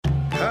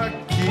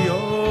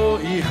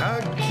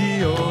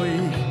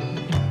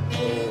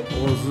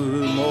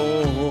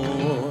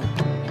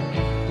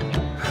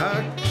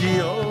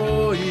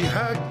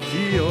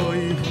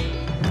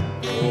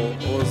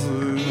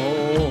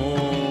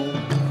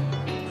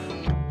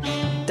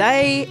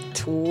day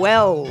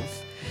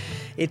 12.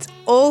 It's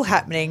all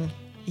happening.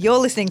 You're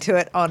listening to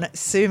it on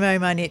Sumo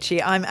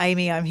Mainichi. I'm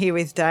Amy. I'm here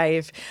with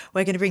Dave.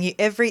 We're going to bring you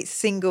every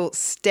single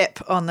step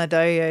on the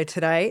doyo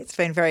today. It's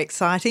been very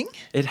exciting.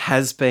 It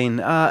has been.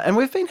 And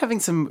we've been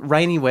having some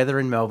rainy weather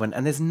in Melbourne,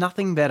 and there's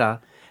nothing better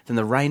than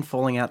the rain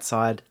falling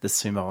outside, the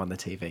sumo on the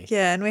TV.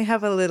 Yeah, and we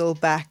have a little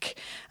back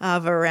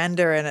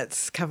veranda, and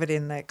it's covered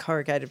in the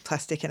corrugated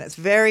plastic, and it's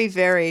very,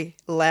 very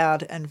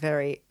loud and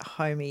very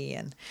homey,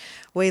 and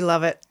we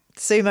love it.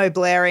 Sumo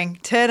blaring,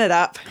 turn it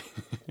up.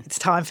 It's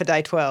time for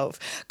day 12.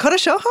 Kota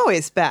Shoho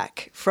is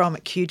back from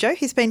Kyujo.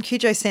 He's been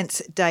Kyujo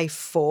since day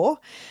 4,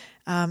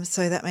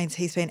 so that means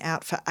he's been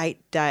out for 8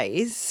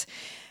 days.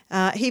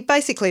 He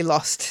basically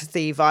lost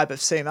the vibe of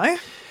sumo.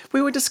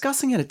 We were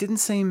discussing it. It didn't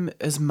seem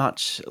as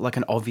much like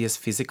an obvious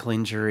physical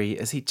injury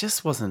as he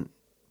just wasn't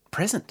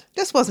present.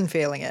 Just wasn't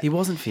feeling it. He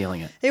wasn't feeling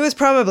it. It was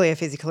probably a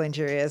physical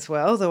injury as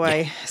well, the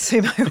way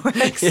sumo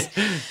works.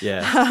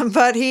 Yeah.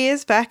 But he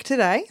is back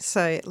today,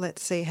 so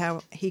let's see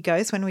how he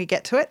goes when we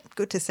get to it.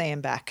 Good to see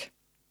him back.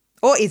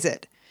 Or is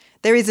it?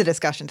 There is a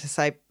discussion to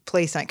say,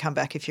 please don't come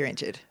back if you're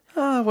injured.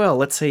 Well,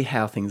 let's see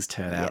how things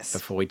turn out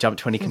before we jump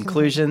to any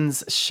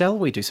conclusions. Shall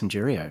we do some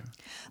Juryo?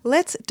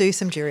 Let's do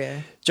some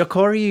Juryo.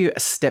 Jokoryu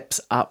steps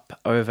up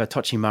over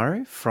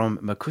Tochimaru from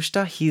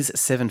Makushita. He's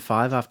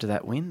 7-5 after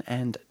that win,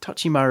 and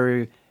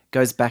Tochimaru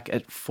goes back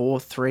at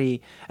 4-3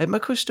 at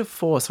Makushita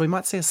 4, so we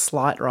might see a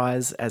slight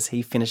rise as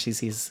he finishes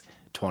his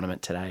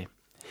tournament today.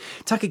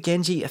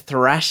 Takagenji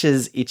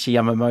thrashes Ichi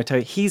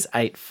Yamamoto. He's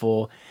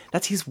 8-4.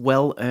 That's his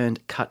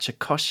well-earned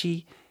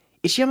Kachikoshi.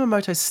 Ichi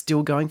Yamamoto's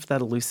still going for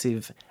that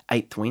elusive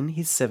 8th win.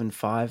 He's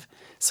 7-5.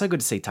 So good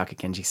to see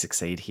Takagenji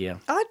succeed here.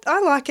 I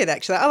like it,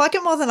 actually. I like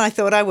it more than I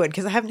thought I would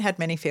because I haven't had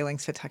many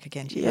feelings for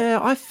Takagenji. Yeah,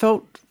 I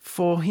felt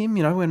for him,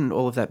 when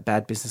all of that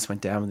bad business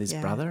went down with his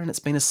brother, and it's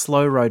been a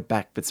slow road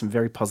back, but some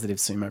very positive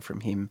sumo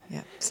from him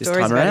this Stories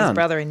time about around. his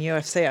brother in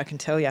UFC, I can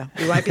tell you.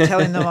 We won't be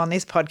telling them on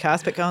this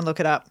podcast, but go and look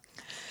it up.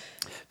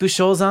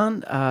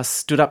 Bushozan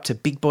stood up to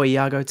Big Boy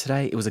Yago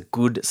today. It was a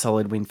good,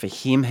 solid win for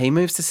him. He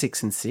moves to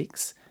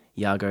 6-6.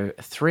 Yago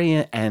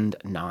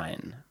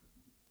 3-9.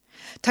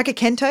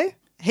 Takakento,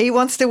 he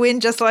wants to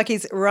win just like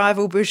his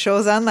rival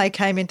Bushozan. They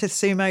came into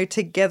sumo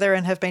together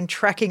and have been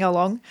tracking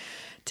along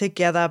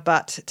together,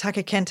 but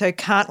Takakento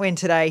can't win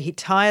today. He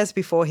tires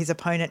before his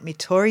opponent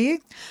Mitoryu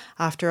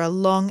after a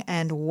long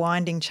and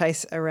winding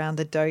chase around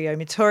the doyo.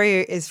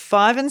 Mitoryu is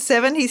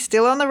 5-7. He's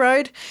still on the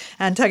road,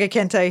 and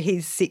Takakento,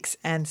 he's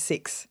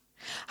 6-6.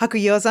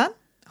 Hakuyozan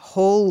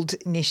hauled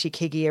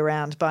Nishikigi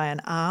around by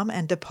an arm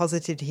and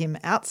deposited him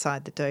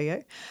outside the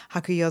doyo.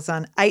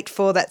 Hakuyozan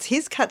 8-4, that's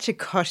his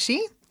Kachikoshi.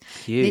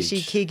 Huge.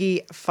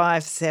 Nishikigi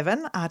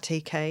 5-7,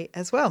 RTK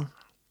as well.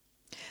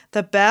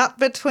 The bout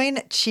between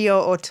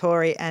Chiyo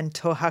Otori and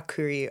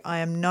Tohakuryu, I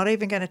am not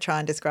even going to try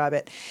and describe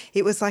it.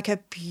 It was like a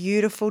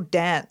beautiful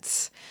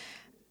dance.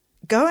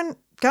 Go and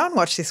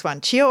watch this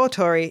one. Chiyo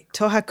Otori,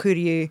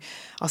 Tohakuryu.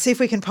 I'll see if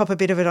we can pop a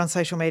bit of it on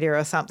social media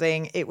or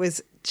something. It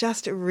was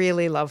just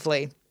really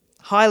lovely.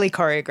 Highly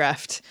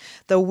choreographed.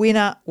 The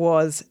winner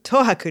was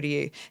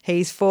Tohakuryu.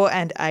 He's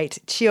 4-8.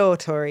 Chiyo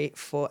Otori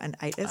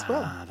 4-8 as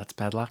well. That's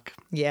bad luck.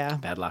 Yeah.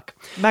 Bad luck.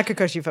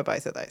 Makukoshi for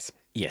both of those.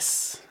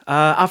 Yes.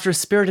 After a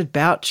spirited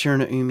bout,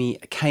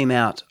 Chironoumi came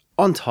out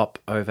on top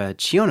over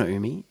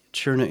Chiyonoumi.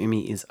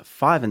 Chiyonoumi is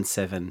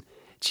 5-7.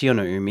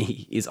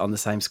 Chiyonoumi is on the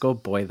same score.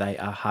 Boy, they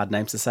are hard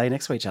names to say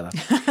next to each other.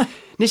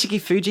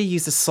 Nishiki Fuji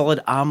used a solid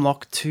arm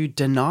lock to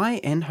deny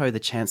Enho the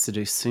chance to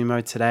do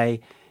sumo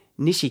today.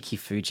 Nishiki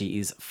Fuji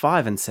is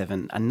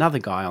 5-7, another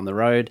guy on the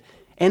road.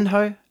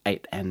 Enho,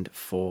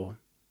 8-4.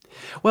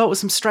 Well, it was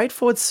some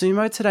straightforward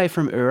sumo today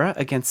from Ura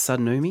against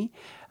Sadnumi.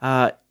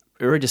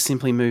 Ura just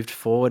simply moved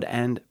forward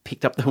and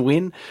picked up the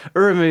win.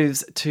 Ura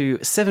moves to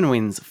 7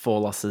 wins,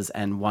 4 losses,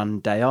 and 1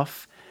 day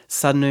off.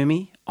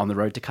 Sadnumi on the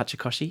road to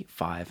Kachikoshi,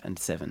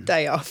 5-7.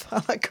 Day off.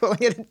 I like calling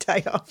it a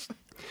day off.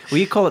 Well,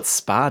 you call it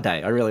spa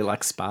day. I really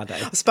like spa day.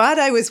 Spa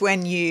day was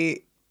when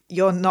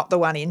you're not the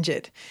one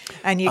injured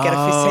and you get a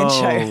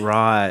Fisencho.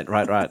 Oh,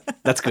 right.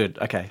 That's good.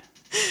 Okay.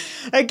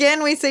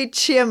 Again, we see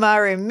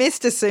Chiyomaru,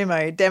 Mr.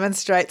 Sumo,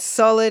 demonstrate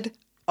solid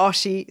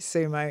Oshi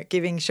sumo,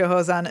 giving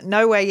Shohozan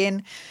no way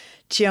in.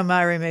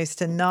 Chiyomaru moves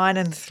to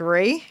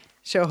 9-3.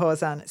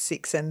 Shohozan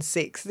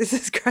 6-6. This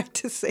is great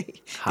to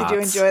see. Hearts. Did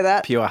you enjoy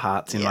that? Pure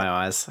hearts in my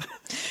eyes.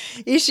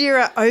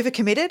 Ishihara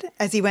overcommitted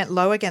as he went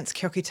low against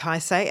Kyoku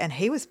Taisei, and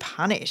he was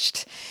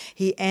punished.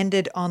 He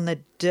ended on the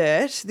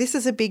dirt. This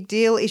is a big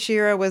deal.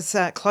 Ishihara was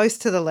close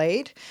to the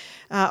lead.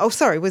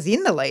 Was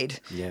in the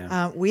lead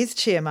with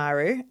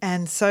Chiyomaru,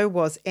 and so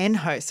was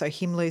Enho, so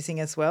him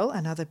losing as well,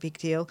 another big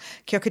deal.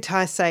 Kyoku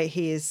Taisei,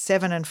 he is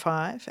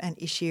 7-5, and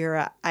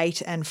Ishihara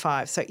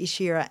 8-5. So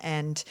Ishihara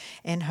and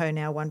Enho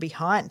now one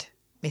behind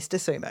Mr.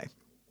 Sumo.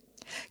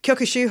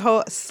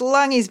 Kyokushuho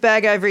slung his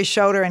bag over his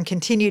shoulder and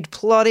continued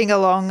plodding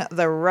along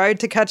the road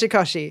to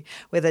Kachikoshi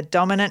with a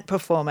dominant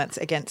performance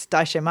against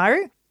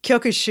Daishomaru.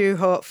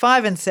 Kyokushuho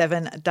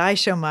 5-7,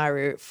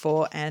 Daishomaru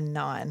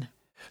 4-9.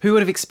 Who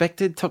would have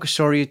expected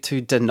Tokushoryu to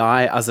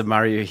deny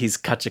Azumaru his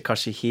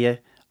Kachikoshi here?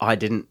 I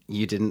didn't.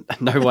 You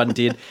didn't. No one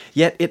did.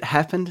 Yet it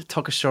happened.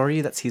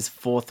 Tokushoryu, that's his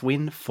 4th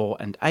win,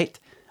 4-8.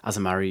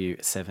 Azumaryu,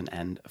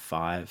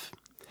 7-5.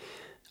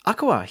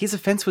 Akua, his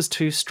offence was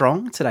too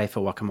strong today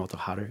for Wakamoto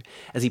Haru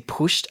as he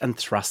pushed and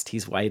thrust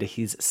his way to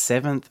his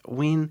 7th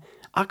win.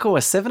 Akua,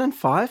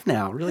 7-5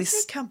 now. Really,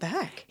 Hasn't he come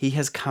back? He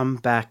has come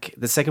back.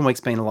 The second week's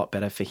been a lot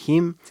better for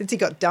him. Since he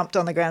got dumped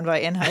on the ground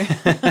by Enho.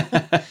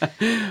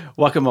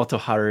 Wakamoto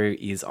Haru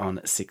is on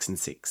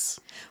 6-6.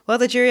 Well,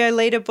 the Juryo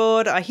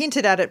leaderboard, I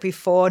hinted at it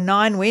before,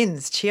 9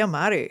 wins,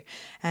 Chiyomaru.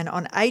 And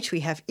on 8 we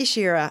have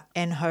Ishira,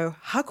 Enho,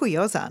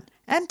 Hakuyozan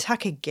and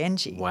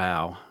Takegenji.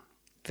 Wow.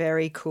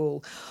 Very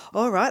cool.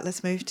 All right,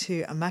 let's move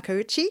to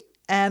Makuuchi.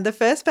 And the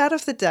first bout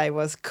of the day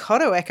was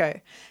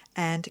Kotoeko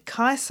and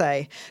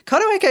Kaisei.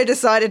 Kotoeko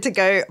decided to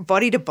go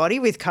body to body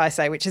with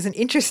Kaisei, which is an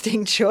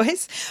interesting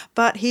choice,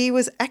 but he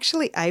was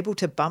actually able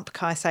to bump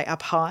Kaisei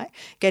up high,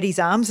 get his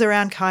arms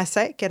around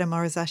Kaisei, get a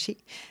morizashi,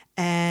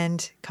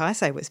 and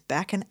Kaisei was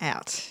back and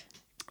out.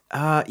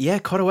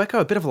 Kotoeko,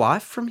 a bit of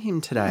life from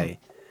him today.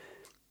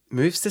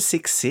 Moves to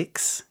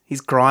 6-6.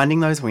 He's grinding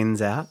those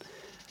wins out.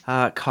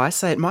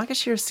 Kaisei at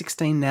Maegashira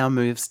 16 now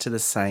moves to the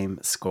same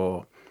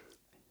score.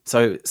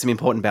 So some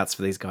important bouts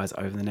for these guys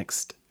over the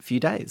next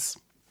few days.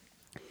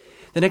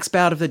 The next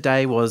bout of the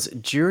day was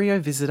Juryo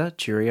visitor,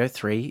 Juryo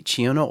 3,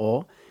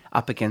 Chiyono-o,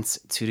 up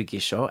against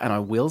Tsurugisho. And I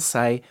will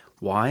say,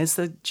 why is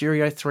the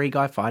Juryo 3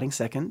 guy fighting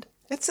second?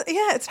 It's Have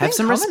been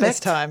some common respect. this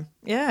time.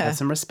 Yeah. Have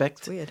some respect.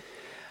 It's weird.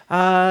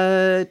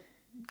 Chiyono-o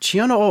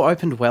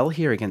opened well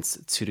here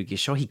against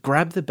Tsurugisho. He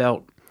grabbed the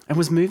belt and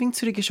was moving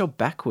Tsurugisho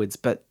backwards,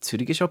 but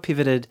Tsurugisho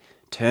pivoted,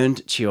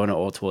 turned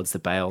Chiyono-o towards the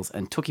bales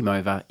and took him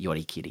over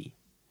Yorikiri.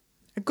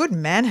 A good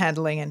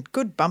manhandling and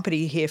good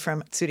bumpity here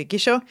from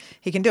Tsurugisho.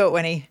 He can do it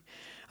when he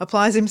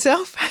applies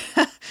himself.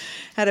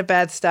 Had a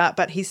bad start,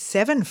 but he's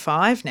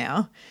 7-5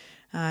 now.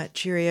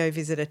 Juryo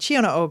visitor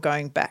Chiyono-o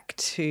going back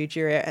to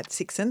Juryo at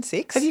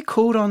 6-6. Have you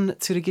called on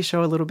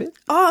Tsurugisho a little bit?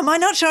 Oh, am I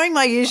not showing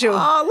my usual?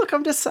 Oh, look,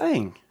 I'm just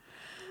saying.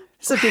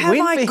 It's a big Have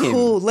win I for him.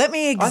 cooled? Let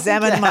me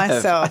examine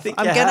myself. I'm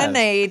going to have.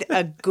 need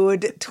a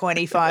good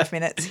 25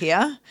 minutes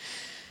here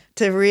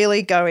to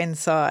really go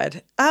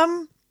inside.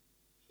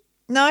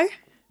 No,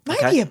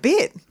 maybe a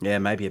bit. Yeah,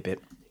 maybe a bit.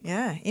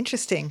 Yeah,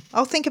 interesting.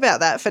 I'll think about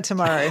that for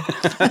tomorrow.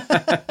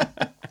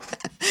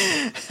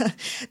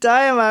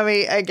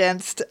 Daiamami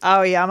against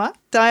Aoyama.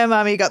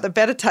 Daiamami got the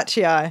better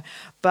touchy eye,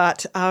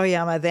 but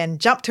Aoyama then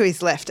jumped to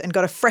his left and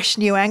got a fresh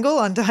new angle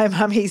on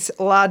Daiamami's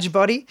large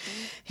body.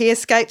 He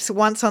escapes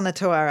once on the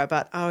Tawara,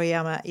 but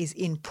Aoyama is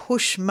in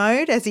push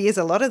mode, as he is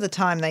a lot of the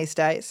time these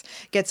days.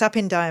 Gets up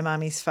in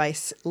Daiamami's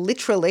face,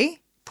 literally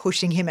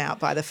pushing him out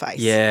by the face.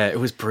 Yeah, it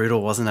was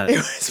brutal, wasn't it? It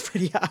was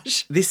pretty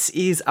harsh. This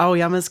is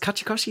Aoyama's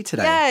Kachikoshi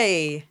today.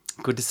 Yay!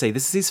 Good to see.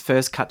 This is his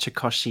first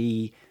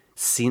Kachikoshi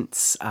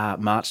since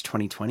March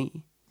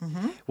 2020,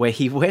 where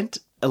he went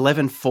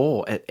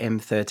 11-4 at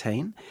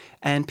M13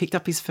 and picked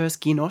up his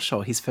first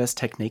Ginosho, his first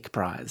technique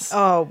prize.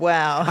 Oh,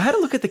 wow. I had a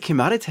look at the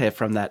Kimarite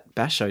from that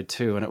basho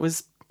too, and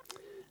it's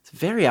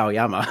very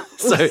Aoyama.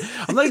 So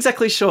I'm not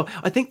exactly sure.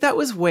 I think that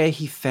was where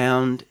he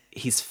found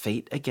his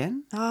feet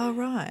again. Oh,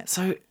 right.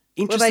 So Were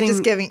interesting. they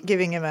just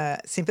giving him a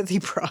sympathy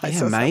prize or Yeah,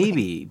 something?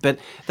 maybe. But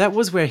that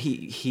was where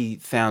he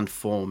found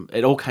form.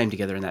 It all came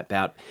together in that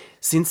bout.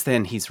 Since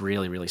then, he's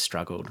really, really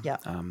struggled. Yeah.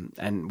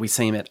 And we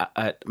see him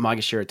at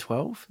Maegashira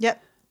 12.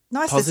 Yep.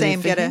 Nice to Positive see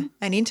him for get him.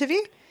 an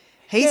interview.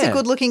 He's a Yeah.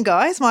 good-looking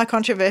guy, is my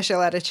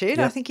controversial attitude.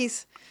 Yep. I think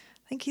his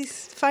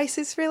face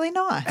is really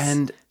nice.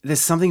 And there's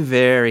something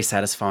very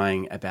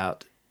satisfying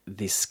about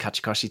this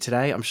Kachikoshi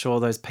today. I'm sure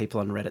those people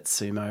on Reddit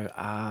Sumo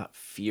are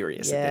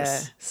furious at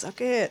this.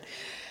 Suck it.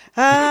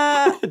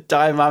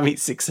 Daimami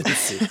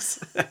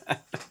 6-6.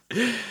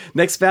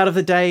 Next bout of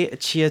the day,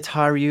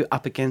 Chiyotairyu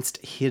up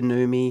against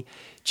Hidenumi.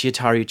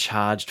 Chiyotairyu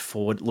charged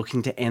forward,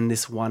 looking to end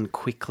this one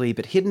quickly,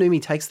 but Hidenumi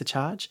takes the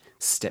charge,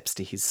 steps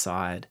to his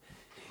side.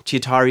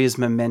 Chiyotaryu's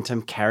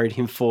momentum carried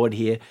him forward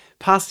here,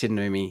 past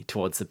Hidenumi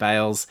towards the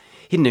bales.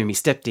 Hidenumi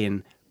stepped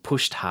in,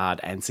 pushed hard,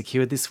 and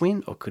secured this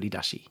win, or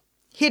kuridashi.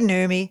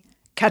 Hidenumi,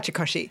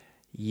 Kachikoshi.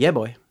 Yeah,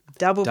 boy.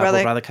 Double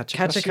brother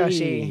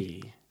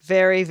Kachikoshi.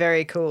 Very,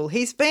 very cool.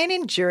 He's been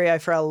in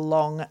Juryo for a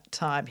long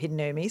time,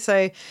 Hidenumi.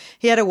 So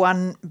he had a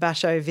one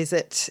basho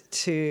visit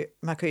to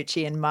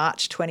Makuuchi in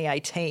March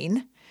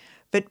 2018.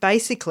 But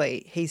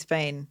basically, he's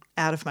been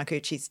out of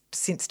Makuuchi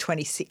since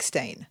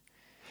 2016.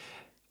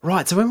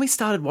 Right, so when we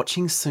started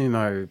watching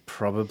Sumo,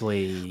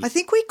 probably I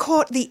think we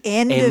caught the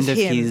end of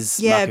him. his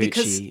yeah, Makuuchi.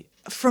 because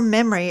from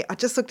memory, I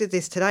just looked at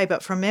this today,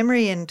 but from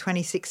memory in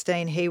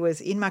 2016, he was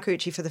in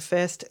Makuuchi for the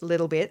first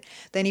little bit.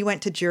 Then he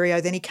went to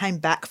Juryo. Then he came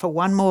back for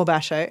one more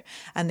basho,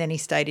 and then he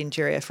stayed in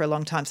Juryo for a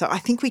long time. So I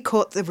think we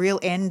caught the real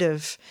end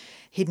of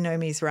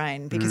Hidenomi's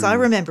reign because I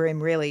remember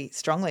him really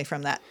strongly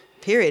from that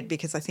period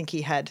because I think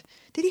he had...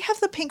 Did he have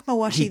the pink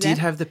mawashi he then? did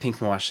have the pink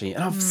mawashi,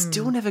 and I've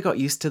still never got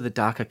used to the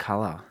darker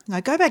colour. No,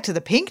 go back to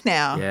the pink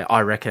now. Yeah,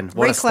 I reckon.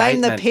 What Reclaim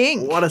a the statement.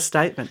 pink. What a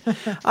statement.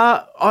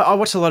 I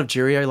watched a lot of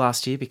Juryo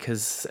last year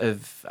because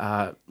of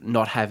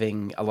not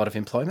having a lot of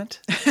employment.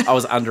 I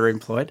was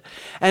underemployed.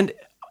 And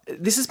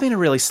this has been a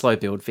really slow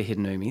build for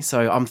Hidenumi,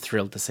 so I'm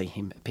thrilled to see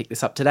him pick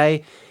this up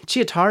today.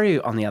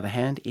 Chiyotaru, on the other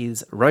hand,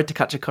 is road to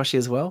Kachikoshi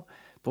as well.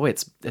 Boy,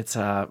 it's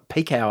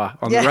peak hour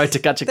on the road to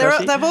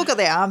Kachikoshi. They've all got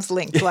their arms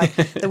linked like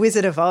the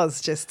Wizard of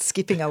Oz, just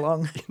skipping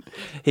along.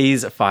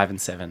 He's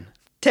 5-7.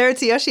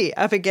 Terutsuyoshi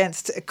up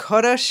against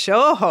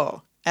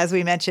Kuroshoho. As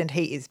we mentioned,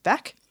 he is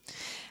back.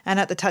 And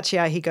at the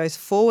tachiai, he goes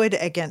forward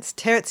against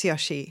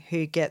Terutsuyoshi,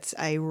 who gets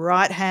a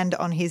right hand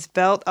on his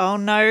belt. Oh,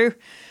 no.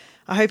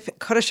 I hope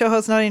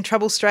Kuroshoho's not in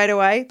trouble straight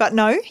away. But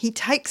no, he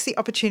takes the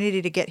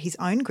opportunity to get his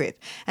own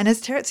grip. And as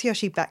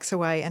Terutsuyoshi backs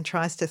away and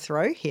tries to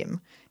throw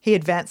him, he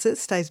advances,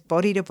 stays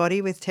body to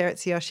body with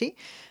Terutsuyoshi.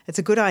 It's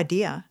a good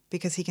idea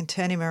because he can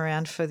turn him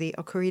around for the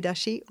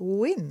Okuridashi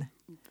win.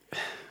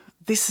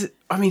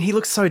 He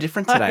looks so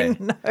different today. I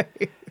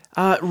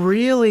know.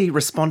 Really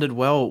responded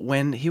well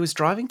when he was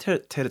driving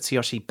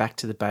Terutsuyoshi back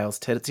to the bales.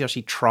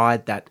 Terutsuyoshi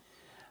tried that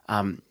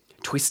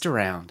twist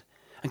around,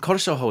 and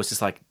Kuroshoho was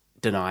just like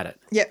denied it.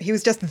 Yep, he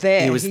was just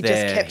there. He was he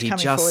there. Just kept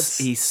coming forward.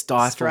 He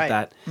stifled straight.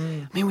 that.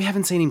 I mean, we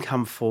haven't seen him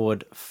come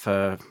forward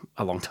for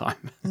a long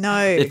time.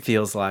 No. It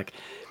feels like.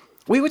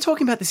 We were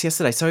talking about this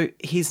yesterday. So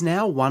he's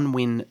now 1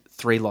 win,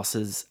 3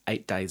 losses,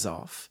 8 days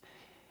off.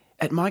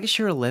 At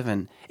Maegashira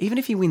 11, even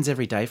if he wins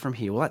every day from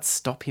here, will that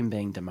stop him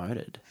being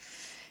demoted?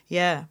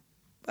 Yeah.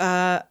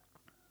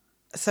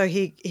 So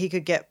he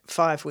could get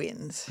 5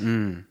 wins.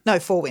 No,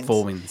 4 wins.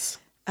 4 wins.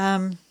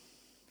 From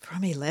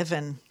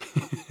 11.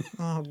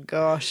 Oh,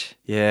 gosh.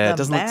 Yeah, it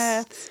doesn't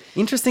look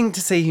interesting to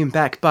see him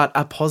back, but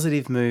a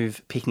positive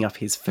move picking up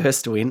his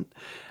first win.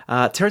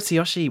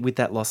 Terutsuyoshi with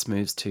that loss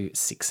moves to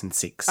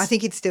 6-6. I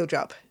think he'd still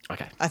drop.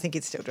 Okay. I think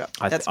he'd still drop.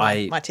 That's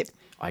my tip.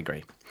 I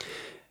agree.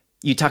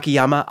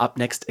 Yutakiyama up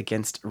next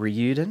against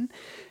Ryuden.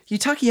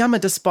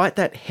 Yutakiyama, despite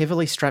that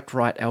heavily strapped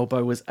right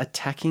elbow, was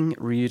attacking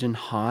Ryuden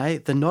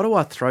high. The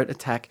Nodowa throat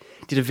attack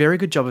did a very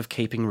good job of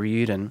keeping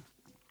Ryuden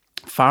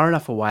far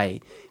enough away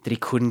that he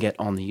couldn't get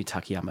on the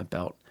Yutakiyama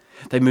belt.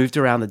 They moved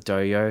around the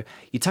doyo,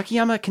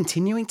 Yutakiyama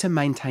continuing to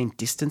maintain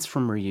distance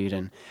from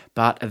Ryuden,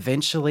 but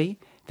eventually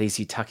these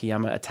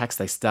Yutakiyama attacks,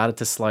 they started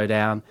to slow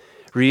down.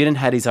 Ryuden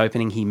had his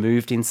opening, he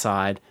moved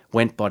inside,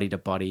 went body to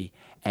body,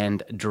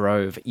 and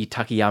drove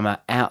Yutakiyama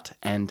out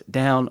and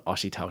down.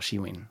 Oshitaoshi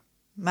win.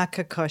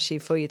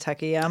 Makakoshi for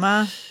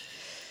Yutakiyama.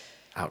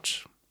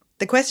 Ouch.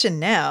 The question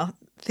now,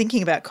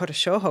 thinking about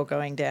Kuroshoho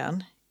going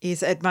down,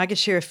 is at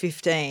Maegashira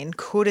 15,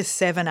 could a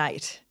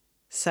 7-8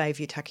 save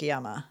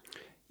Yutakiyama?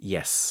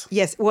 Yes.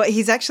 Yes. Well,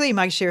 he's actually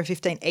Maegashira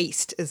 15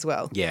 East as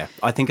well. Yeah,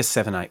 I think a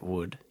 7-8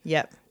 would.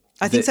 Yep.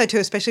 I think so too,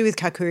 especially with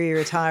Kakuri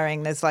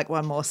retiring. There's like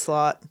one more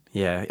slot.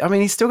 Yeah. I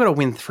mean, he's still got to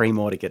win 3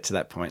 more to get to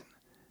that point.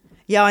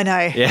 Yeah, I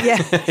know. Yeah.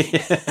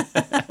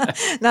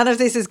 None of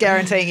this is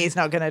guaranteeing he's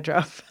not going to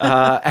drop.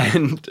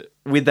 And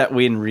with that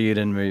win,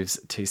 Ryuden moves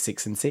to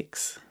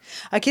 6-6.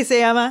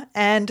 Akisayama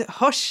and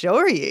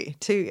Hoshoryu,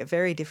 2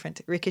 very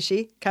different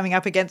Rikishi coming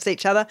up against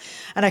each other.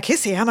 And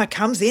Akisayama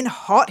comes in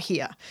hot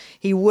here.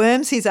 He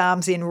worms his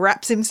arms in,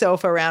 wraps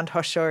himself around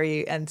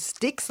Hoshoryu and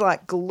sticks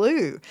like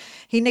glue.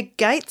 He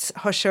negates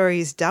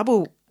Hoshoryu's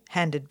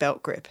double-handed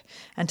belt grip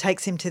and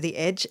takes him to the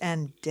edge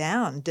and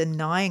down,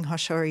 denying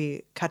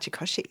Hoshoryu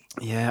Kachikoshi.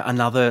 Yeah,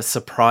 another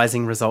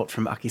surprising result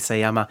from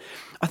Akisayama.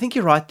 I think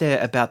you're right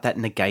there about that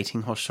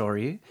negating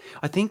Hoshoryu.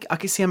 I think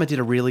Akisayama did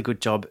a really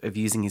good job of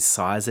using his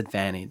size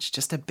advantage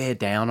just to bear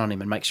down on him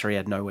and make sure he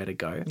had nowhere to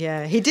go.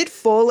 Yeah, he did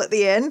fall at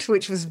the end,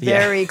 which was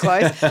very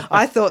close.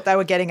 I thought they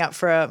were getting up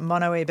for a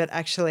mono-e, but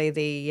actually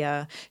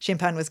the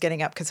Shimpan was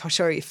getting up because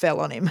Hoshoryu fell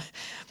on him.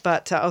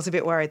 But I was a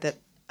bit worried that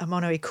a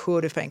mono-e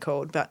could have been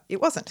called, but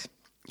it wasn't.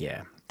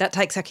 Yeah. That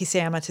takes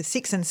Akisayama to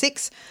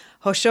 6-6.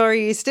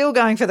 Hoshoryu, still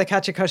going for the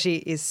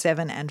Kachikoshi, is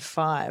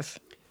 7-5.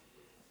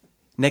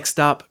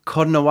 Next up,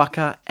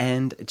 Koronowaka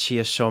and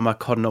Chiyoshoma.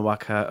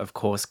 Koronowaka, of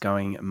course,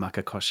 going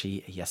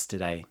Makakoshi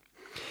yesterday.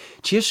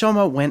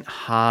 Chiyoshoma went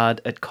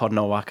hard at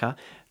Koronowaka,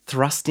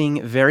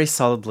 thrusting very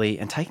solidly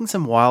and taking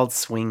some wild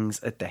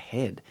swings at the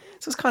head.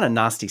 So it's kind of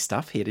nasty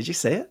stuff here. Did you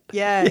see it?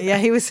 Yeah,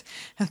 he was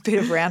a bit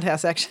of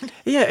roundhouse action.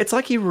 Yeah, it's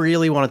like he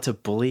really wanted to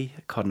bully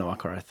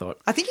Koronowaka, I thought.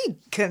 I think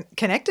he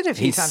connected a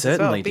few times as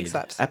well. Big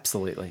slaps.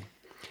 Absolutely.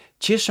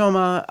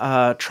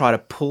 Chiyoshoma tried to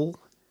pull.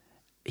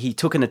 He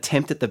took an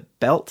attempt at the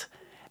belt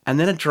and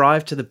then a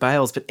drive to the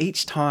bales, but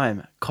each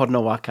time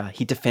Koronowaka,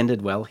 he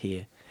defended well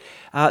here.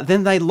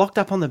 Then they locked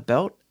up on the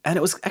belt, and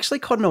it was actually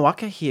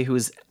Koronowaka here who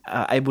was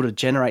able to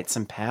generate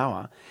some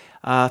power,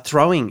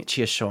 throwing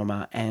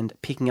Chiyoshoma and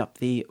picking up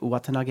the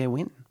Uwatanage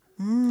win.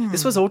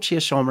 This was all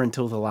Chiyoshoma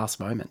until the last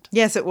moment.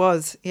 Yes, it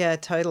was. Yeah,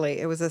 totally.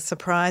 It was a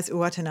surprise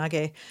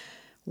Uwatanage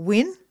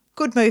win.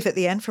 Good move at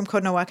the end from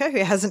Koronowaka, who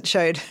hasn't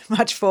showed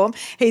much form.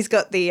 He's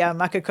got the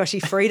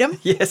Makakoshi freedom.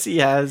 Yes, he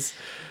has.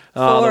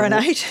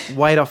 4-8.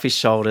 Weight off his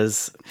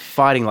shoulders,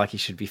 fighting like he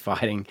should be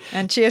fighting.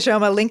 And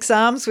Chiyoshoma links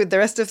arms with the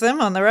rest of them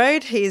on the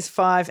road. He's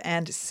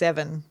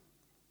 5-7.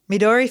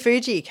 Midori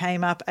Fuji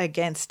came up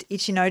against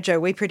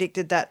Ichinojo. We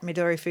predicted that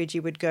Midori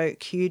Fuji would go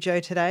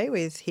Kyujo today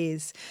with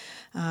his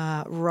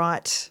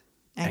right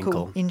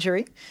ankle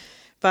injury.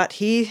 But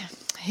he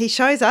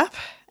shows up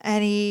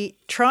and he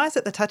tries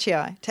at the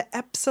tachiai to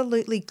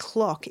absolutely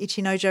clock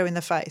Ichinojo in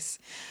the face.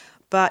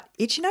 But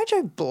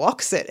Ichinojo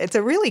blocks it. It's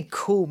a really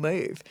cool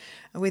move.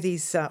 With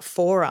his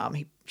forearm,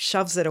 he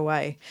shoves it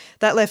away.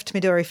 That left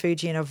Midori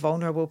Fuji in a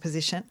vulnerable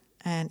position,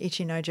 and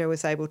Ichinojo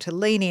was able to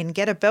lean in,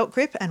 get a belt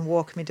grip, and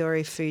walk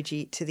Midori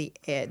Fuji to the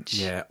edge.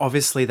 Yeah,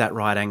 obviously that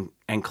right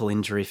ankle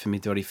injury for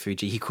Midori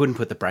Fuji, he couldn't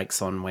put the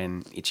brakes on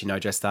when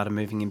Ichinojo started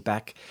moving him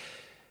back.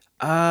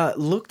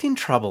 Looked in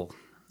trouble.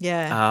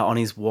 Yeah. On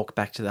his walk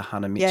back to the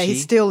Hanamichi. Yeah,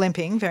 he's still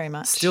limping very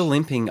much. Still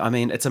limping. I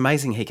mean, it's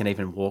amazing he can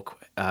even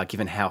walk,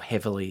 given how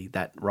heavily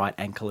that right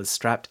ankle is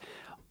strapped.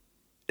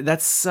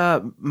 That's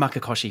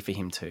Makakoshi for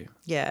him too.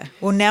 Yeah.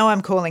 Well, now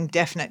I'm calling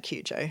definite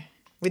Kyujo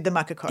with the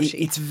Makakoshi.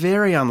 It's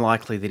very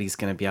unlikely that he's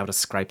going to be able to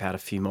scrape out a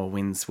few more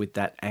wins with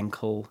that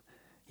ankle.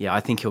 Yeah, I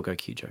think he'll go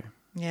Kyujo.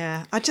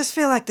 Yeah, I just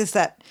feel like there's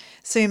that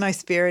sumo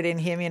spirit in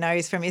him. You know,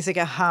 he's from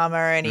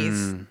Isagahama and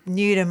he's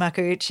new to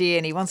Makuuchi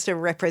and he wants to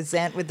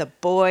represent with the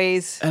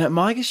boys. And at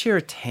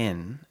Maegashira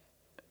 10,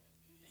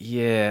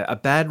 yeah, a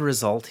bad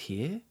result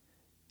here.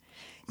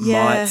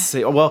 Yeah. Might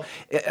see. Well,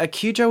 a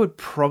Kyujo would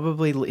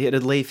probably,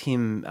 it'd leave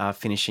him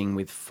finishing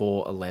with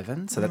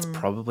 4-11, so that's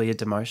probably a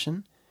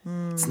demotion.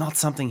 It's not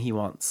something he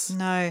wants.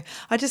 No,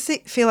 I just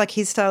feel like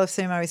his style of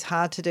sumo is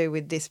hard to do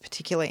with this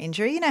particular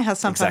injury. You know how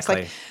sometimes,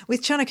 like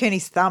with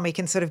Chonokuni's thumb, he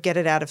can sort of get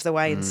it out of the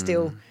way and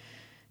still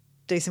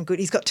do some good.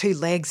 He's got two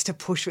legs to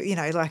push with, you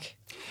know, like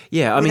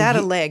without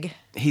a leg.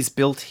 He's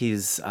built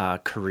his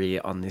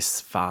career on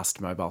this fast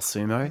mobile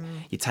sumo.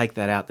 You take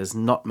that out, there's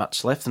not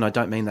much left, and I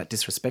don't mean that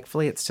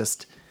disrespectfully. It's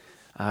just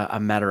a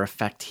matter of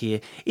fact here.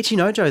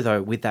 Ichinojo,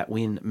 though, with that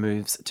win,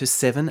 moves to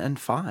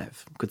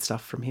 7-5. Good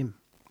stuff from him.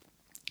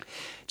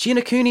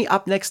 Chiyanokuni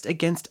up next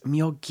against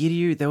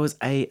Myogiryu. There was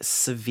a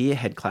severe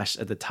head clash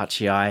at the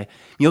tachiai.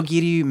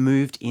 Myogiryu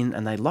moved in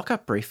and they lock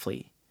up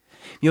briefly.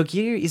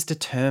 Myogiryu is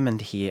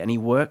determined here and he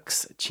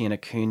works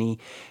Chiyanokuni.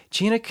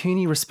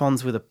 Chiyanokuni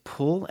responds with a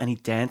pull and he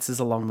dances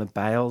along the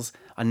bales.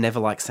 I never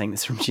like saying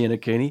this from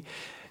Chiyanokuni.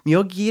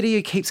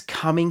 Myogiryu keeps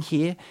coming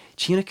here.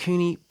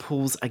 Chiyanokuni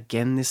pulls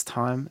again this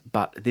time,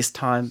 but this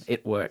time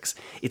it works.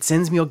 It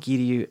sends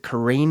Myogiryu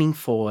careening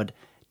forward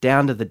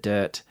down to the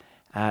dirt.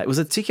 It was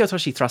a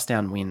Tsukiyotoshi thrust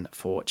down win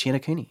for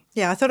Chiyanokuni.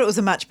 Yeah, I thought it was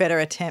a much better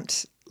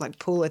attempt, like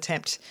pull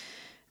attempt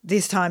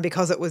this time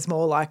because it was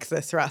more like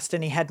the thrust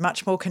and he had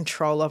much more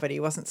control of it.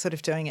 He wasn't sort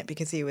of doing it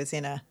because he was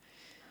in a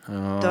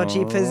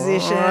dodgy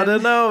position. I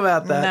don't know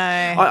about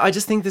that. No. I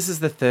just think this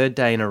is the third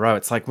day in a row.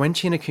 It's like when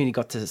Chiyanokuni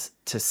got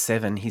to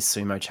 7, his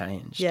sumo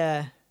changed.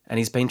 Yeah. And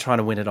he's been trying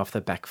to win it off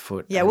the back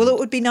foot. Yeah, well, it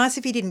would be nice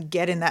if he didn't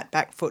get in that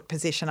back foot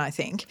position, I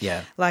think.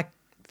 Yeah. Like,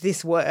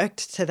 this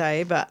worked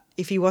today, but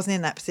if he wasn't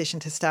in that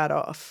position to start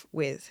off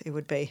with, it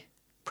would be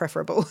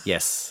preferable.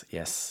 Yes,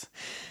 yes.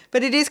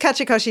 But it is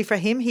Kachikoshi for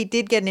him. He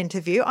did get an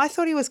interview. I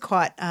thought he was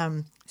quite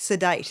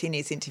sedate in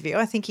his interview.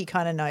 I think he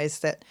kind of knows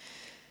that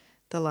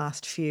the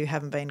last few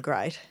haven't been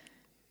great.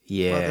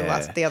 Yeah.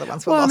 Well, the other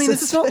ones were losses. I mean,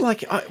 it's not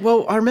like...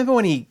 I remember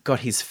when he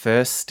got his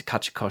first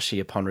Kachikoshi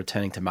upon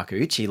returning to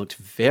Makuuchi, he looked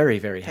very,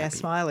 very happy. Yeah,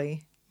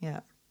 smiley. Yeah.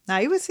 No,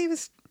 he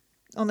was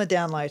on the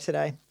down low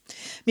today.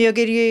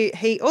 Myogiryu,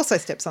 he also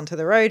steps onto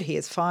the road. He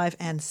is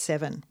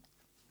 5-7.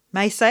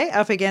 Meisei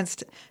up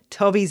against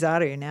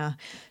Tobizaru. Now,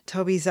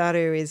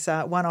 Tobizaru is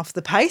one off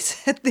the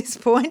pace at this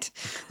point.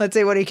 Let's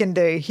see what he can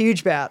do.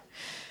 Huge bout.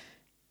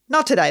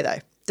 Not today, though.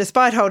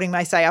 Despite holding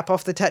Meisei up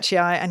off the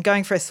tachiai and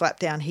going for a slap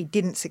down, he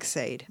didn't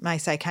succeed.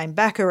 Meisei came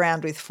back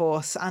around with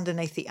force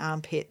underneath the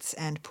armpits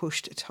and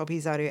pushed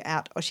Tobizaru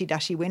out.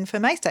 Oshidashi win for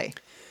Meisei.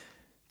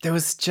 There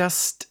was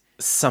just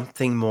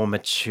something more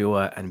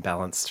mature and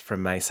balanced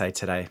from Meisei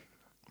today.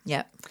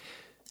 Yeah.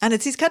 And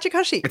it's his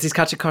Kachikoshi. It's his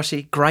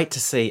Kachikoshi. Great to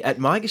see. At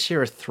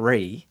Maegashira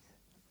 3,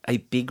 a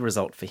big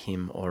result for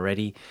him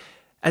already.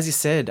 As you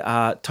said,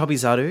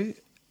 Tobizaru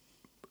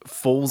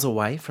falls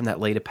away from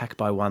that leader pack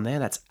by 1 there.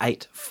 That's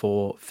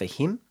 8-4 for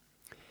him.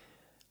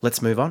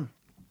 Let's move on.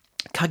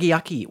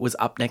 Kageaki was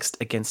up next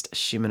against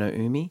Shimano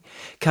Umi.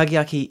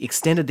 Kageaki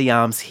extended the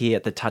arms here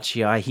at the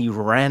tachiai. He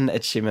ran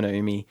at Shimano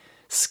Umi,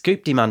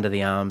 scooped him under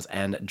the arms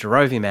and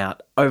drove him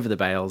out over the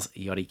bales,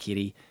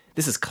 Yorikiri.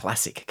 This is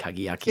classic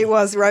Kageaki. It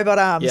was robot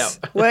arms.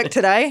 Yep. Worked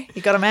today.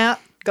 He got him out,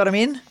 got him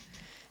in,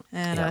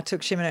 and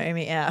took Shimano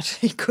Umi out.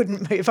 He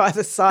couldn't move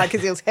either side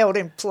because he was held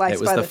in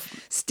place by the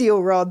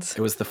steel rods.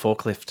 It was the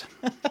forklift.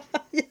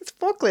 Yes,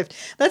 forklift.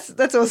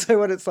 That's also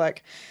what it's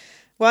like.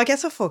 Well, I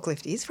guess a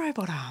forklift is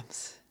robot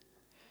arms.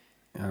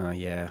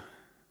 Yeah.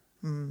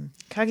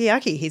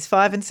 Kageaki, he's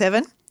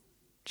 5-7.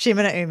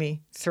 Shimano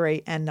Umi,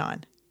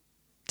 3-9.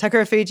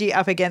 Takara Fuji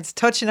up against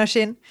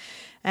Tochinoshin,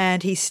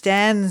 and he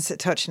stands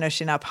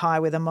Tochinoshin up high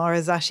with a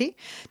Morizashi.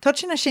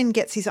 Tochinoshin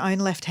gets his own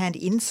left hand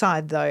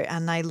inside, though,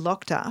 and they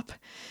locked up.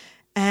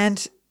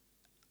 And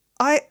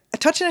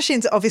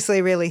Tochinoshin's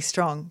obviously really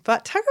strong,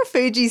 but Takara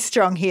Fuji's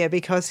strong here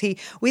because he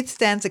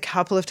withstands a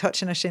couple of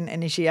Tochinoshin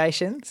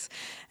initiations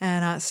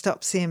and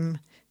stops him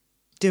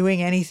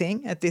doing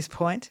anything at this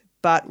point.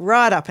 But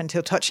right up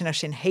until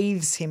Tochinoshin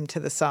heaves him to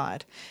the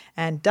side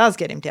and does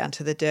get him down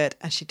to the dirt,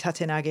 a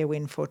Shitate Nage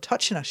win for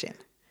Tochinoshin.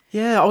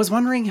 Yeah, I was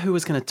wondering who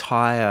was going to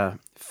tire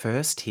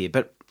first here,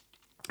 but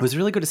it was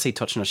really good to see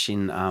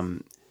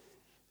Tochinoshin.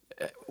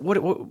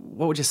 What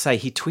would you say?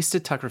 He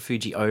twisted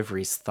Takarafuji over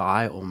his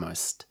thigh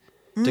almost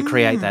to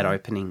create that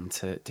opening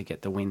to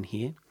get the win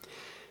here.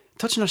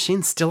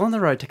 Tochinoshin still on the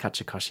road to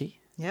Kachikoshi.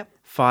 Yep.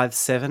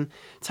 5-7.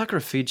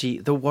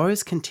 Takarafuji, the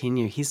woes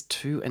continue. He's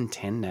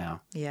 2-10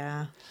 now.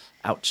 Yeah.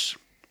 Ouch.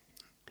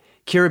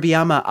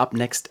 Kiribiyama up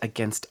next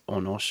against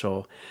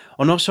Onosho.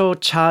 Onosho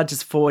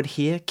charges forward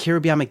here.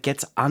 Kiribiyama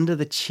gets under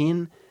the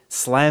chin,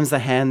 slams the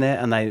hand there,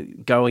 and they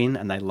go in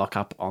and they lock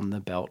up on the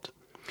belt.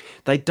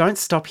 They don't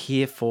stop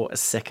here for a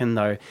second,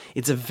 though.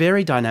 It's a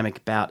very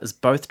dynamic bout as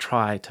both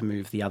try to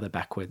move the other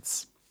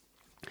backwards.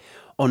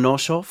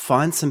 Onosho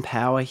finds some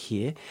power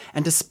here,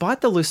 and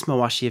despite the loose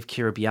mawashi of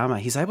Kiribiyama,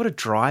 he's able to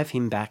drive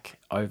him back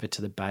over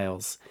to the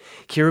bales.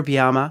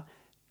 Kiribiyama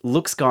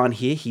looks gone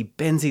here. He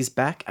bends his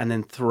back and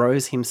then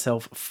throws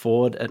himself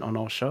forward at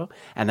Onosho,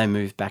 and they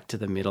move back to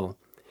the middle.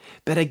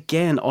 But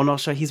again,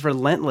 Onosho, he's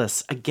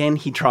relentless. Again,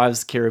 he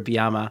drives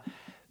Kiribiyama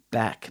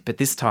back, but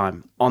this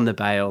time on the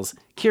bales,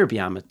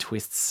 Kiribiyama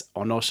twists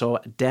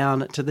Onosho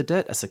down to the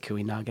dirt, a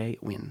Sakui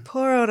Nage win.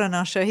 Poor old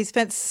Onosho. He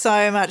spent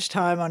so much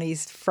time on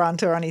his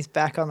front or on his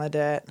back on the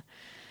dirt.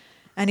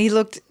 And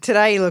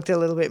today he looked a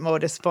little bit more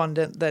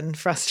despondent than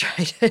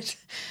frustrated.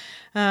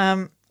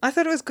 I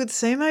thought it was good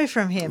sumo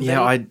from him.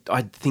 Yeah,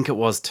 I think it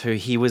was too.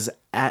 He was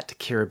at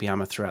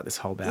Kiribiyama throughout this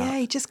whole bout. Yeah,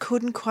 he just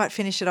couldn't quite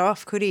finish it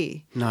off, could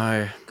he?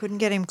 No. Couldn't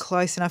get him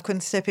close enough,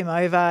 couldn't step him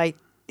over.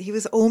 He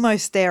was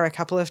almost there a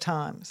couple of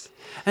times.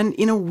 And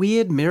in a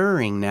weird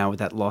mirroring now with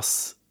that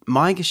loss,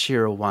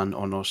 Maegashira 1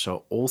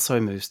 Onosho also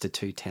moves to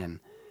 2-10.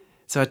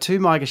 So our two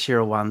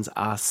Maegashira 1s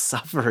are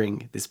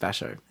suffering this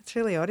basho. It's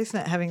really odd, isn't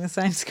it, having the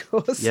same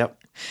scores?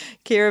 Yep.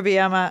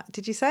 Kiribiyama,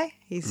 did you say?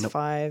 He's Nope.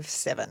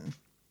 5-7.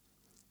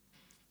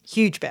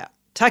 Huge bout.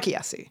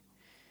 Takayasu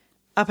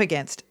up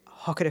against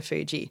Hokuto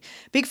Fuji.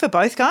 Big for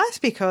both guys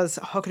because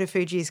Hokuto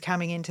Fuji is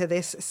coming into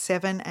this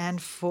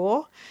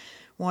 7-4.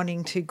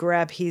 Wanting to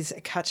grab his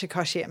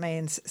Kachikoshi. It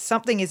means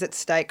something is at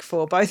stake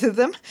for both of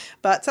them,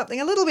 but something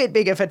a little bit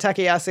bigger for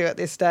Takayasu at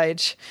this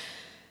stage.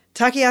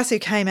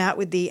 Takayasu came out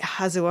with the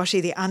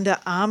Hazuoshi, the under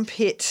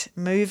armpit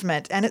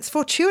movement, and it's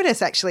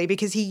fortuitous actually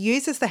because he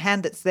uses the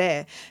hand that's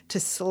there to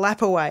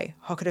slap away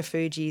Hokuto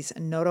Fuji's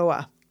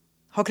Noroa.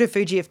 Hokuto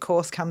Fuji, of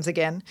course, comes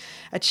again,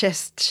 a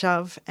chest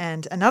shove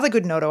and another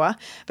good Noroa,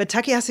 but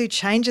Takayasu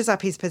changes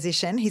up his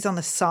position. He's on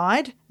the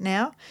side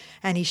now,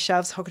 and he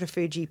shoves Hokuto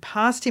Fuji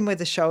past him with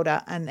the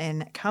shoulder and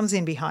then comes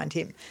in behind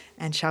him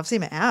and shoves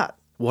him out.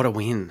 What a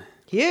win.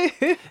 Yeah.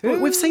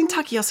 We've seen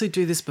Takayasu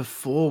do this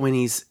before when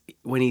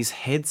his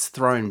head's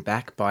thrown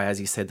back by, as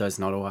you said, those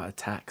Noroa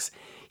attacks.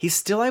 He's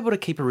still able to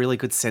keep a really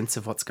good sense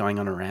of what's going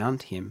on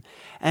around him.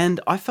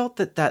 And I felt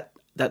that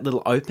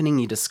little opening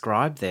you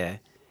described there,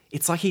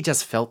 it's like he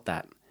just felt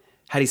that,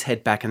 had his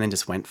head back and then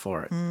just went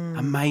for it.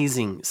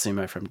 Amazing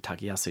sumo from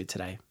Takayasu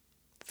today.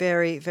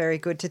 Very, very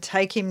good to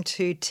take him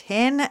to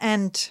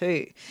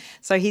 10-2.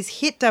 So he's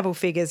hit double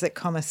figures at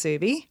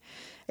Komusubi.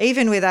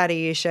 Even with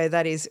Ariyusho,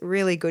 that is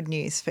really good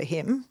news for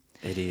him.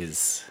 It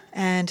is.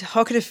 And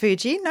Hokuto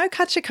Fuji, no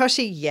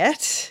Kachikoshi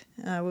yet.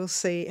 We'll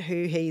see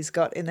who he's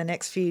got in the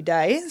next few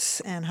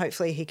days, and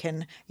hopefully he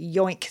can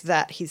yoink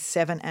that. He's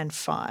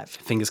 7-5.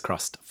 Fingers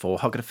crossed for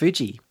Hokuto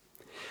Fuji.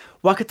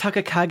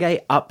 Wakataka Kage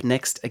up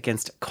next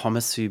against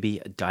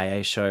Komusubi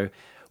Daisho.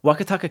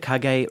 Wakataka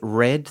Kage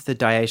read the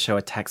Daisho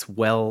attacks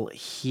well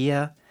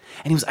here,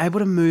 and he was able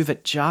to move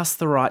at just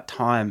the right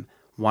time,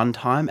 one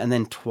time and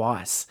then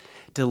twice,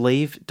 to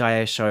leave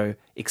Daisho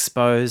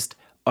exposed,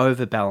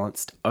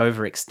 overbalanced,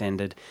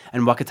 overextended,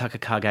 and Wakataka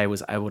Kage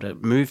was able to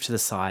move to the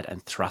side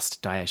and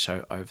thrust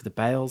Daisho over the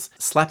bales,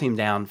 slap him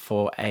down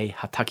for a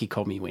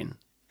Hatakikomi win.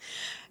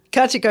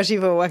 Kachikoshi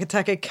for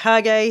Wakataka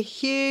Kage,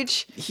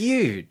 huge.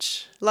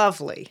 Huge.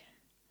 Lovely.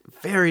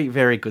 Very,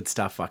 very good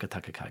stuff,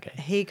 Wakataka Kage.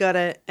 He got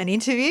an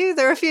interview.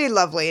 There are a few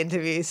lovely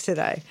interviews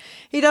today.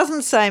 He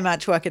doesn't say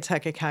much,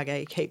 Wakataka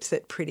Kage. He keeps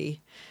it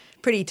pretty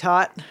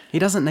tight. He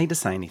doesn't need to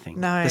say anything.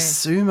 No. The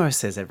sumo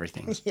says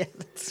everything. Yeah,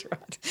 that's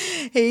right.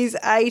 He's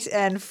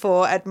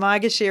 8-4. At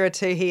Maegashira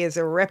 2, he is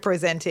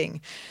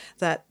representing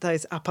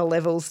those upper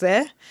levels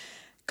there.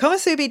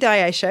 Komusubi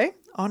Daisho,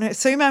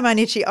 Sumo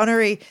Mainichi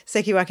Honorary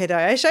Sekiwake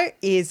Daisho,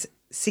 is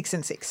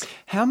 6-6.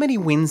 How many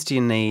wins do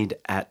you need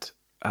at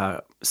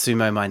Sumo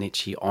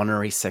Mainichi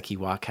Honorary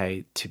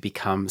Sekiwake to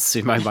become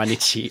Sumo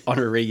Mainichi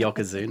Honorary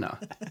Yokozuna?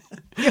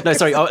 No,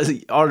 sorry,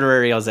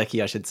 Honorary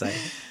Ozeki, I should say.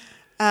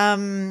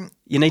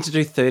 You need to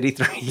do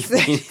 33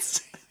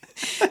 wins.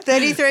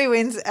 33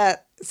 wins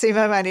at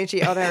Sumo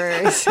Mainichi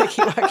Honorary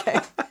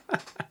Sekiwake.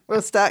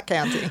 We'll start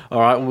counting.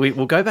 All right,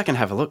 we'll go back and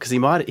have a look because he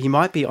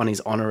might be on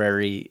his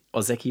honorary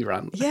Ozeki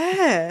run.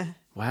 Yeah.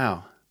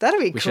 Wow. That'd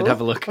be cool. We should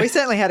have a look. We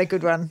certainly had a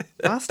good one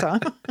last time.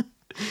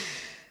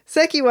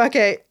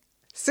 Sekiwake,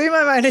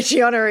 Sumo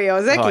Mainichi Honorary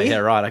Ozeki. Oh, yeah,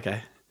 right,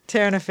 okay.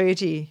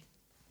 Terunofuji.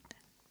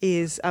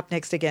 is up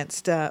next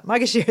against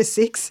Maegashira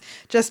 6,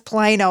 just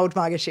plain old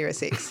Maegashira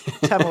 6,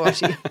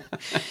 Tamawashi.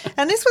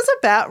 And this was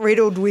a bout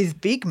riddled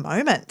with big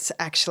moments,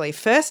 actually.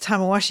 First,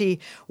 Tamawashi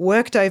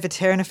worked over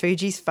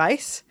Terunofuji's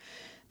face.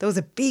 There was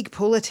a big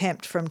pull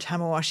attempt from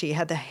Tamawashi. He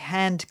had the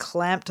hand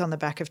clamped on the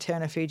back of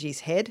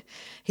Terunofuji's head.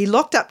 He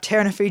locked up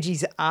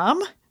Terunofuji's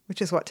arm,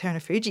 which is what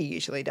Terunofuji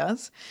usually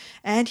does,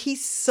 and he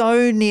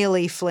so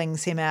nearly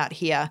flings him out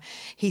here.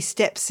 He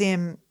steps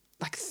him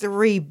like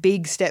 3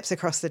 big steps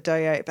across the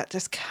doyo, but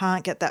just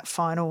can't get that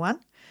final one.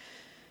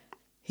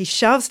 He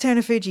shoves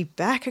Terunofuji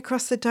back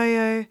across the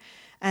doyo,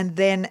 and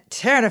then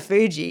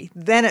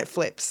it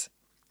flips.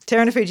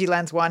 Terunofuji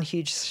lands one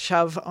huge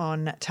shove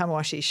on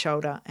Tamawashi's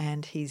shoulder,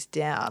 and he's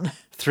down.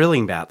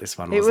 Thrilling bout, this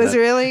one, wasn't it? It was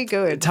really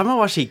good.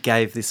 Tamawashi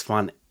gave this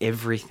one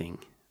everything.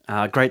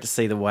 Great to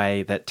see the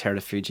way that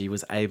Terunofuji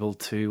was able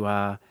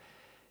to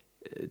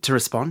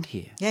respond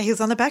here. Yeah, he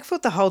was on the back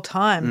foot the whole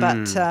time,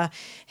 but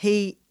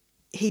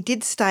he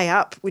did stay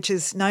up, which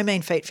is no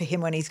mean feat for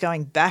him when he's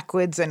going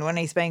backwards and when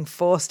he's being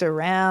forced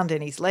around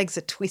and his legs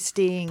are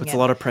twisting. Puts a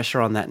lot of pressure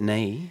on that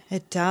knee.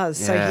 It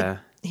does. Yeah. So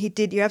he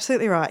did, you're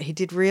absolutely right, he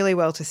did really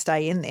well to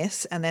stay in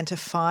this and then to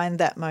find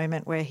that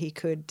moment where he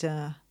could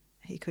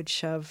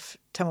shove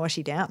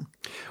Tamawashi down.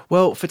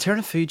 Well, for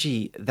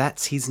Terunofuji,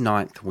 that's his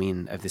 9th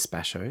win of this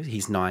basho.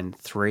 He's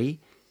 9-3.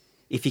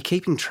 If you're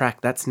keeping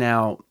track, that's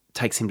now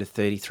takes him to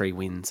 33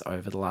 wins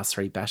over the last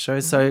 3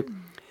 bashos. So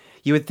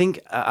you would think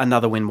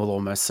another win will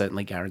almost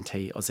certainly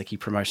guarantee Ozeki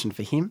promotion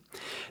for him.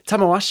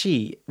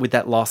 Tamawashi, with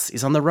that loss,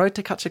 is on the road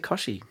to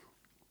Kachikoshi.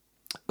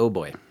 Oh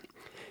boy.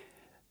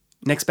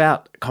 Next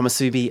bout,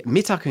 Komusubi,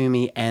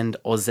 Mitakeumi and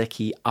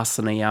Ozeki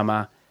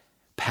Asanayama.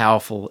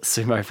 Powerful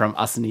sumo from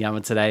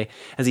Asanayama today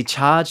as he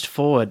charged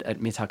forward at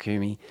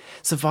Mitakeumi.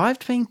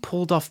 Survived being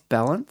pulled off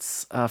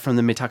balance from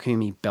the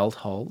Mitakeumi belt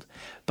hold,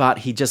 but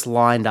he just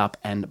lined up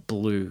and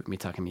blew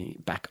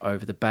Mitakeumi back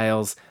over the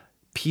bales.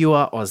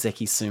 Pure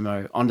Ozeki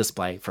sumo on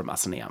display from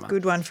Asanayama.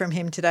 Good one from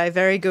him today.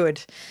 Very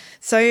good.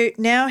 So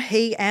now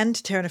he and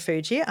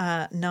Terunofuji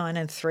are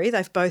 9-3.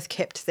 They've both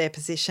kept their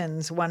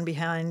positions, one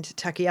behind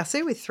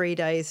Takayasu with 3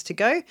 days to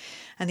go,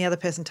 and the other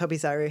person,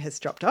 Tobizaru, has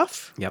dropped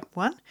off. Yep.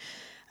 One.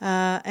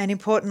 And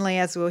importantly,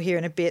 as we'll hear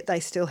in a bit, they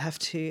still have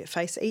to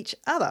face each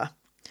other.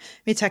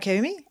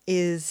 Mitakeumi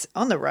is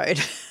on the road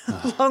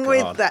along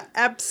with the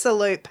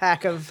absolute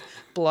pack of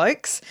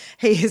blokes.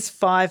 He is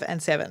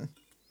 5-7.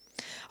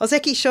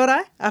 Ozeki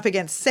Shorai up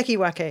against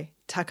Sekiwake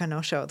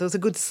Takanosho. There was a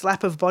good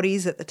slap of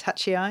bodies at the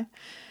tachiai.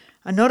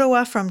 A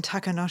Nodowa from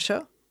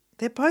Takanosho.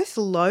 They're both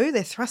low.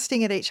 They're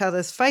thrusting at each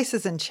other's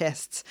faces and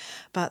chests.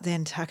 But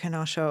then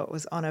Takanosho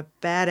was on a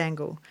bad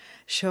angle.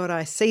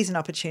 Shorai sees an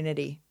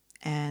opportunity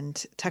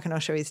and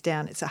Takanosho is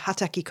down. It's a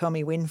Hataki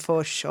Komi win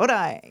for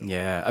Shorai.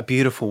 Yeah, a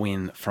beautiful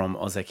win from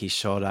Ozeki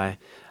Shorai.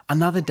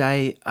 Another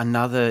day,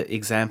 another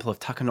example of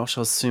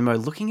Takanosho's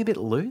sumo looking a bit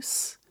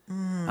loose.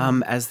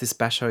 As this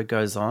basho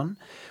goes on.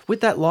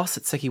 With that loss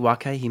at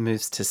Sekiwake, he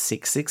moves to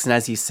 6-6. And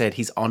as you said,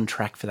 he's on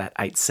track for that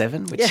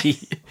 8-7, which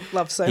he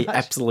loves so he much.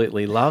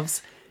 Absolutely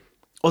loves.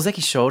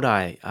 Ozeki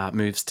Shorai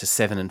moves to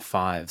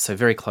 7-5, so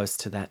very close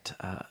to that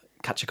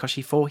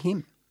Kachikoshi for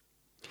him.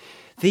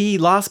 The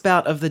last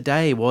bout of the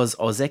day was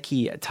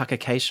Ozeki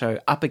Takakeisho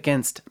up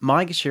against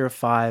Maegashira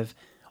 5,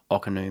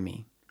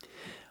 Okanumi.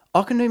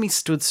 Okanumi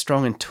stood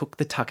strong and took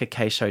the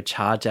Takakeisho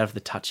charge out of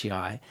the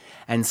tachiai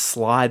and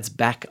slides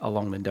back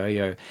along the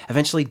doyo,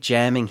 eventually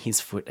jamming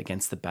his foot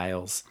against the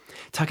bales.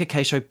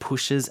 Takakeisho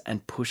pushes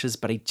and pushes,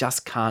 but he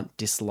just can't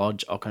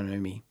dislodge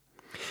Okanumi.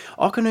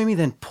 Okanumi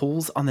then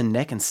pulls on the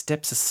neck and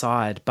steps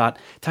aside, but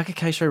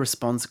Takakeisho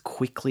responds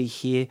quickly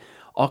here.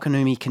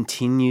 Okanumi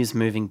continues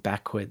moving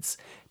backwards.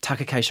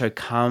 Takakeisho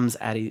comes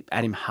at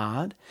him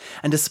hard,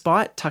 and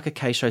despite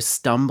Takakeisho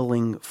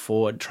stumbling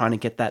forward trying to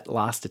get that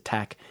last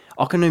attack,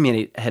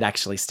 Okanumi had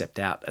actually stepped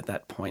out at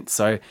that point.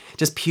 So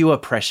just pure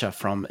pressure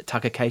from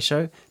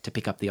Takakeisho to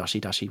pick up the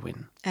Oshidashi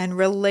win. And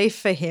relief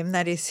for him,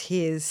 that is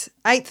his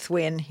 8th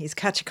win, his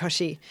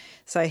Kachikoshi.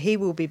 So he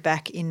will be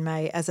back in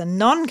May as a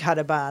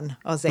non-Kataban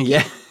Ozeki.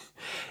 Yeah.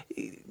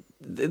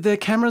 The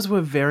cameras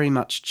were very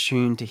much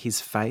tuned to his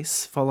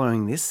face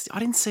following this. I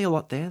didn't see a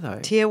lot there, though.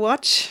 Tear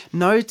watch?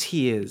 No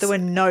tears. There were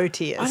no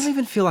tears. I don't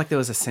even feel like there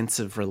was a sense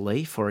of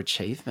relief or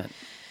achievement.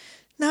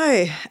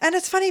 No. And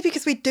it's funny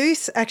because we do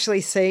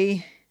actually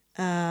see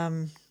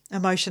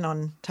emotion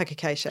on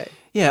Takakeisho.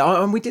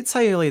 Yeah, and we did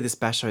say earlier this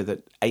basho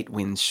that 8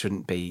 wins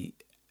shouldn't be,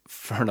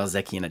 for an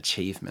Ozeki, an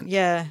achievement.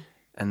 Yeah.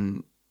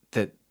 And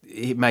that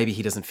maybe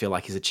he doesn't feel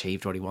like he's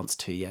achieved what he wants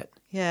to yet.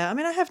 Yeah, I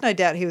mean, I have no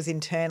doubt he was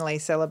internally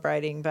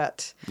celebrating,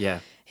 but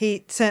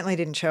he certainly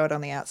didn't show it on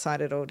the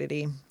outside at all, did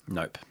he?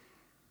 Nope.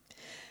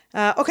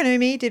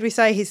 Okanumi, did we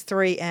say he's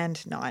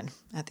 3-9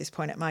 at this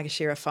point at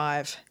Maegashira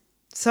 5?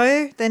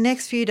 So the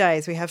next few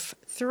days, we have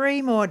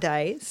 3 more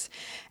days,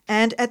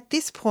 and at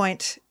this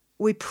point,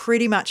 we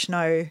pretty much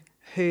know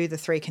who the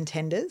 3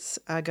 contenders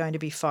are going to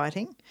be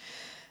fighting.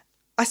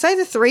 I say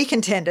the 3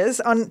 contenders.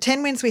 On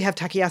 10 wins, we have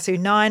Takayasu,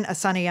 9,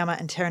 Asanayama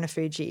and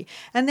Terunofuji.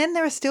 And then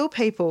there are still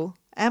people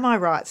Am I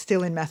right?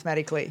 Still in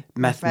mathematical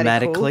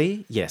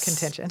yes.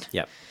 contention.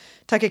 Yep.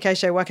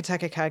 Takekeisho,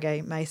 Wakataka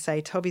Kage,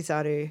 Meisei,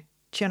 Tobizaru,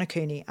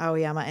 Chionokuni,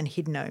 Aoyama, and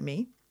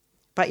Hidenomi.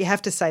 But you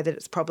have to say that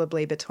it's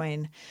probably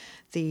between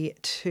the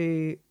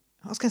two.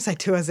 I was going to say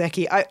two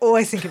Ozeki. I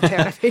always think of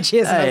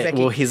Terunofuji as an Ozeki.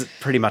 Well, he's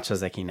pretty much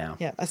Ozeki now.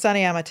 Yeah,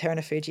 Asaneyama,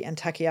 Terunofuji, and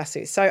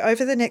Takeyasu. So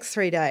over the next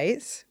 3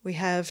 days, we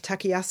have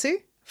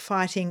Takeyasu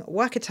fighting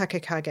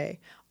Wakataka Kage,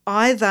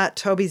 either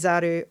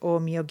Tobizaru or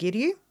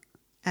Myogiryu,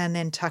 and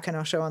then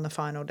Takanosho on the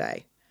final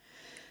day.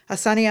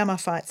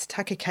 Asaneyama fights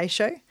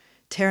Takekeisho,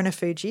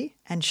 Terunofuji,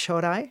 and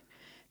Shodai.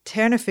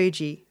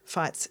 Terunofuji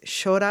fights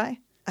Shodai,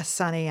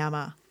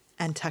 Asaneyama,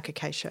 and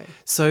Takekeisho.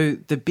 So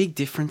the big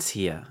difference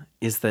here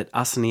is that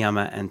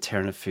Asaneyama and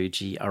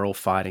Terunofuji are all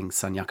fighting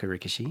Sanyaku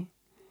Rikishi.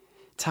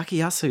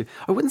 Takeyasu,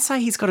 I wouldn't say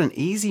he's got an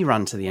easy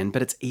run to the end,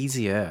 but it's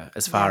easier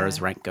as far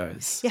as rank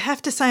goes. You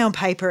have to say on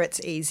paper it's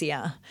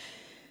easier.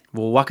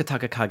 Well,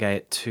 Wakataka Kage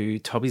at 2,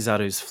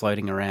 Tobizaru's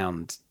floating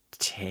around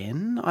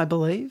 10, I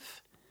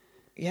believe.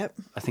 Yep.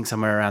 I think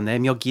somewhere around there.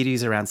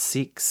 Myogiryu's around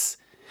 6.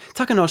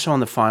 Takanosho on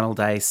the final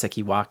day,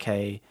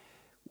 Sekiwake,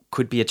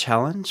 could be a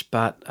challenge,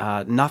 but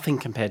nothing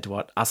compared to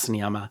what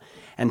Asaneyama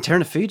and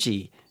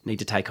Terunofuji need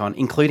to take on,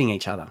 including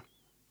each other.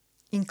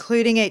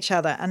 Including each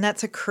other. And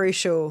that's a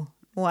crucial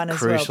one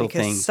as well,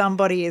 because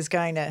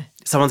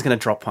someone's going to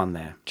drop one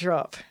there.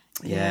 Drop.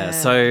 Yeah.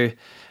 So,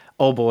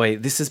 oh boy,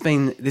 this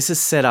is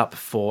set up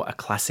for a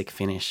classic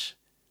finish.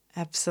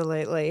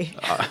 Absolutely.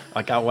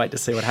 I can't wait to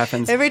see what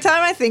happens. Every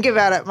time I think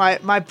about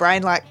it, my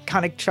brain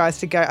kind of tries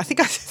to go. I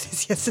think I said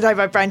this yesterday.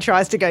 My brain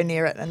tries to go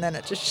near it, and then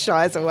it just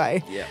shies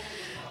away.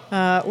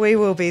 Yeah. We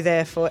will be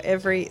there for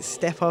every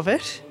step of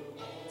it.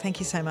 Thank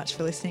you so much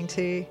for listening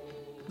to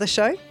the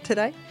show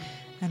today,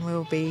 and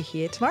we'll be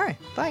here tomorrow.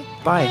 Bye.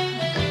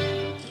 Bye.